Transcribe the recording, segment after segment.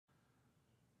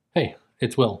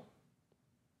It's Will.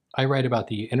 I write about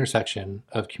the intersection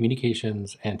of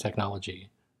communications and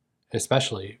technology,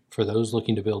 especially for those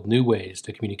looking to build new ways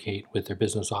to communicate with their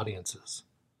business audiences.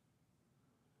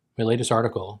 My latest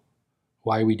article,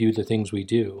 Why We Do the Things We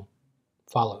Do,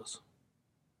 follows.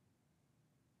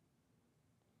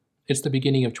 It's the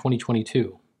beginning of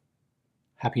 2022.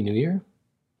 Happy New Year?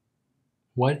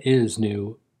 What is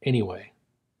new anyway?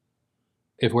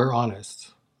 If we're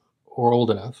honest, or old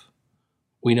enough,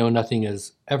 we know nothing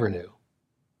is ever new.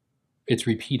 It's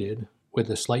repeated with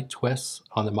the slight twists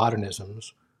on the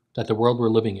modernisms that the world we're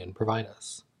living in provide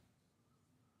us.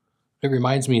 It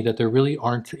reminds me that there really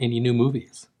aren't any new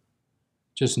movies,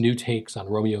 just new takes on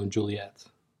Romeo and Juliet.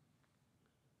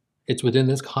 It's within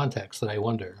this context that I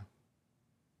wonder,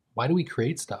 why do we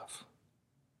create stuff?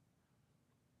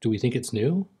 Do we think it's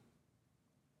new?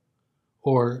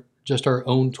 Or just our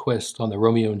own twist on the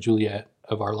Romeo and Juliet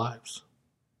of our lives?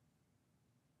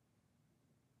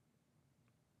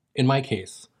 In my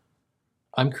case,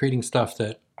 I'm creating stuff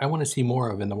that I want to see more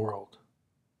of in the world.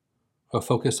 A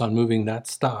focus on moving that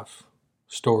stuff,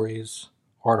 stories,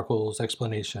 articles,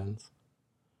 explanations,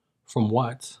 from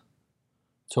what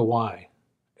to why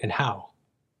and how.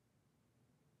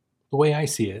 The way I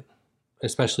see it,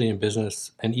 especially in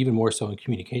business and even more so in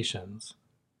communications,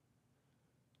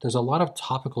 there's a lot of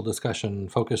topical discussion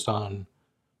focused on,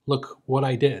 look what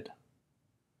I did.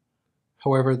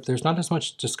 However, there's not as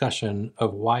much discussion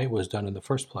of why it was done in the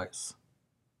first place.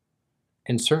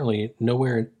 And certainly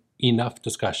nowhere enough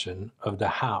discussion of the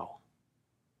how.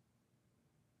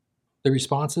 The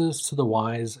responses to the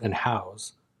whys and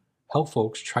hows help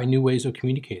folks try new ways of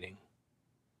communicating,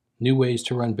 new ways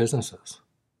to run businesses,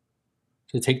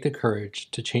 to take the courage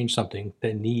to change something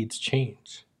that needs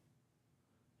change.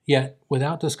 Yet,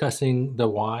 without discussing the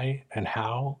why and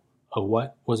how of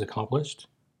what was accomplished,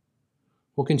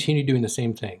 we'll continue doing the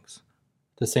same things,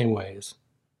 the same ways,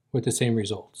 with the same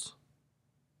results.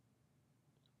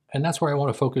 And that's where I want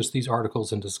to focus these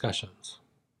articles and discussions,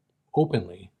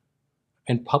 openly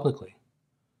and publicly.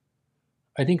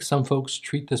 I think some folks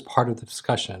treat this part of the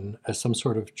discussion as some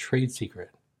sort of trade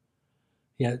secret,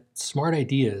 yet smart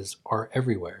ideas are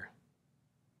everywhere.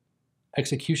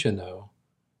 Execution, though,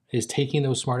 is taking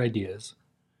those smart ideas,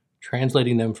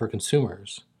 translating them for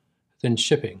consumers, then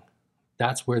shipping.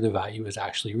 That's where the value is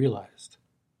actually realized.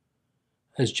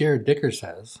 As Jared Dicker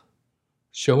says,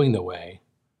 showing the way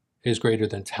is greater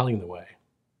than telling the way.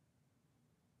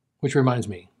 Which reminds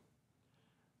me,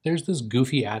 there's this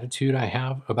goofy attitude I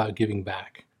have about giving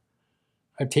back.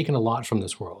 I've taken a lot from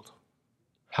this world.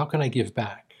 How can I give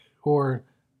back? Or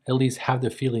at least have the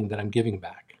feeling that I'm giving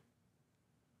back?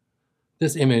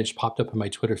 This image popped up in my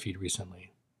Twitter feed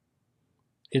recently.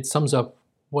 It sums up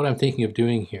what I'm thinking of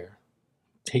doing here,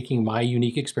 taking my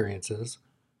unique experiences,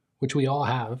 which we all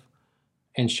have,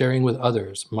 and sharing with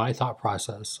others my thought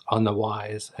process on the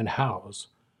whys and hows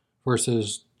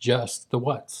versus just the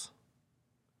whats.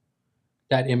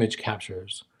 That image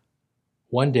captures,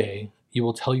 one day you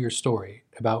will tell your story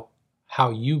about how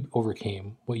you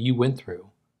overcame what you went through,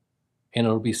 and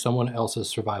it'll be someone else's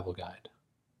survival guide.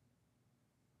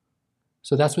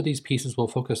 So that's what these pieces will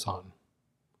focus on.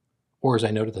 Or as I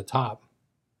noted at the top,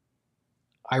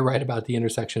 I write about the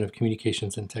intersection of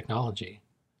communications and technology,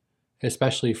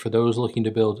 especially for those looking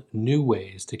to build new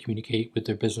ways to communicate with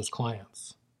their business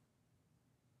clients.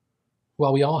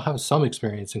 While we all have some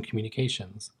experience in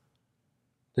communications,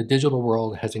 the digital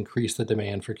world has increased the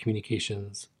demand for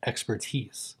communications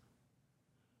expertise.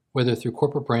 Whether through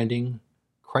corporate branding,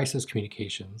 crisis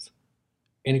communications,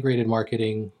 integrated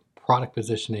marketing, product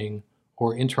positioning,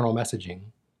 or internal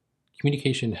messaging,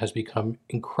 communication has become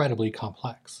incredibly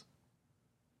complex.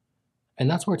 And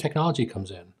that's where technology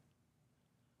comes in.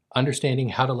 Understanding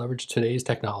how to leverage today's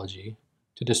technology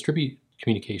to distribute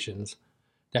communications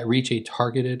that reach a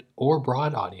targeted or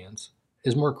broad audience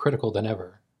is more critical than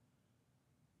ever.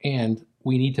 And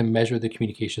we need to measure the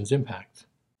communications impact.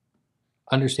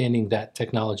 Understanding that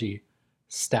technology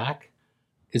stack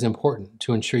is important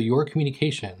to ensure your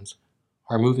communications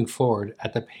are moving forward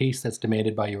at the pace that's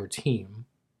demanded by your team,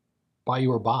 by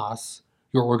your boss,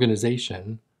 your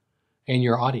organization, and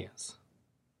your audience.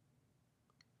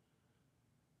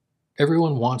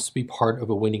 Everyone wants to be part of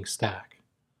a winning stack,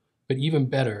 but even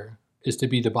better is to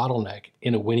be the bottleneck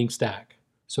in a winning stack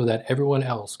so that everyone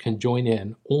else can join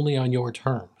in only on your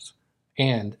terms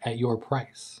and at your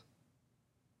price.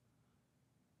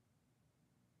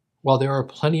 While there are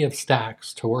plenty of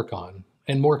stacks to work on,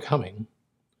 and more coming,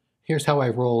 here's how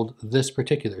I've rolled this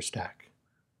particular stack.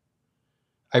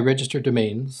 I register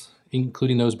domains,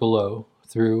 including those below,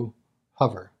 through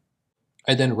Hover.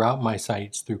 I then route my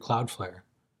sites through Cloudflare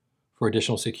for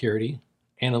additional security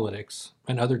analytics,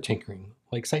 and other tinkering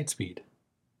like site speed.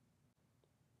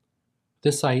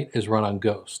 This site is run on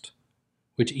Ghost,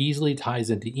 which easily ties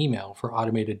into email for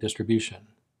automated distribution.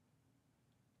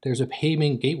 There's a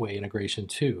payment gateway integration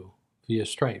too, via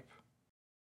Stripe.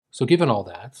 So given all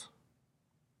that,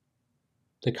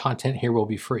 the content here will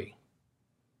be free.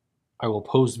 I will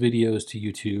post videos to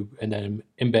YouTube and then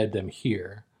embed them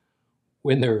here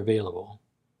when they're available.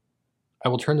 I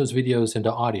will turn those videos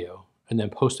into audio and then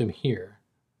post them here.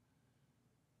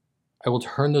 I will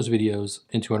turn those videos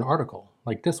into an article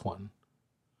like this one.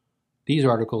 These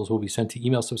articles will be sent to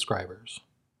email subscribers.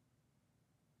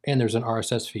 And there's an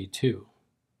RSS feed too.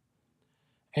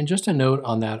 And just a note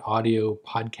on that audio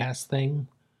podcast thing,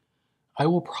 I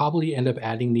will probably end up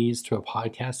adding these to a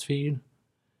podcast feed.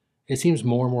 It seems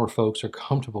more and more folks are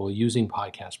comfortable using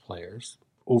podcast players.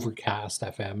 Overcast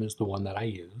FM is the one that I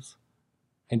use.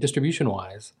 And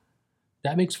distribution-wise,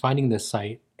 that makes finding this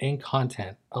site and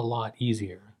content a lot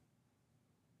easier.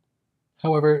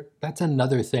 However, that's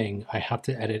another thing I have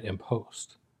to edit and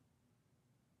post.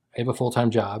 I have a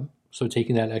full-time job, so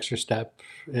taking that extra step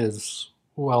is,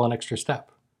 well, an extra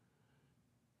step.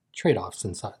 Trade-offs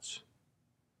and such.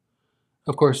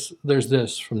 Of course, there's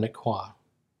this from Nick Qua.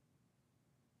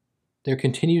 There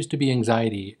continues to be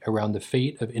anxiety around the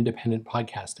fate of independent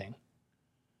podcasting,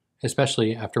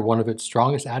 especially after one of its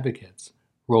strongest advocates,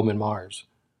 Roman Mars,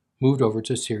 moved over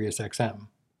to SiriusXM.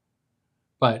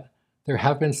 But there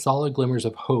have been solid glimmers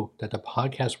of hope that the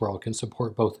podcast world can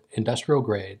support both industrial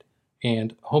grade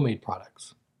and homemade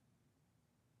products.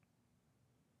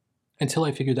 Until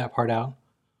I figure that part out,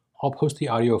 I'll post the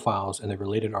audio files and the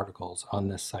related articles on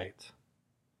this site.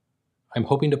 I'm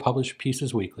hoping to publish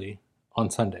pieces weekly on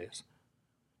Sundays,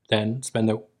 then spend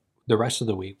the rest of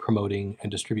the week promoting and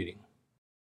distributing.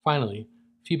 Finally,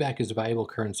 feedback is a valuable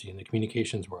currency in the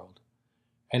communications world,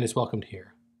 and it's welcomed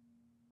here.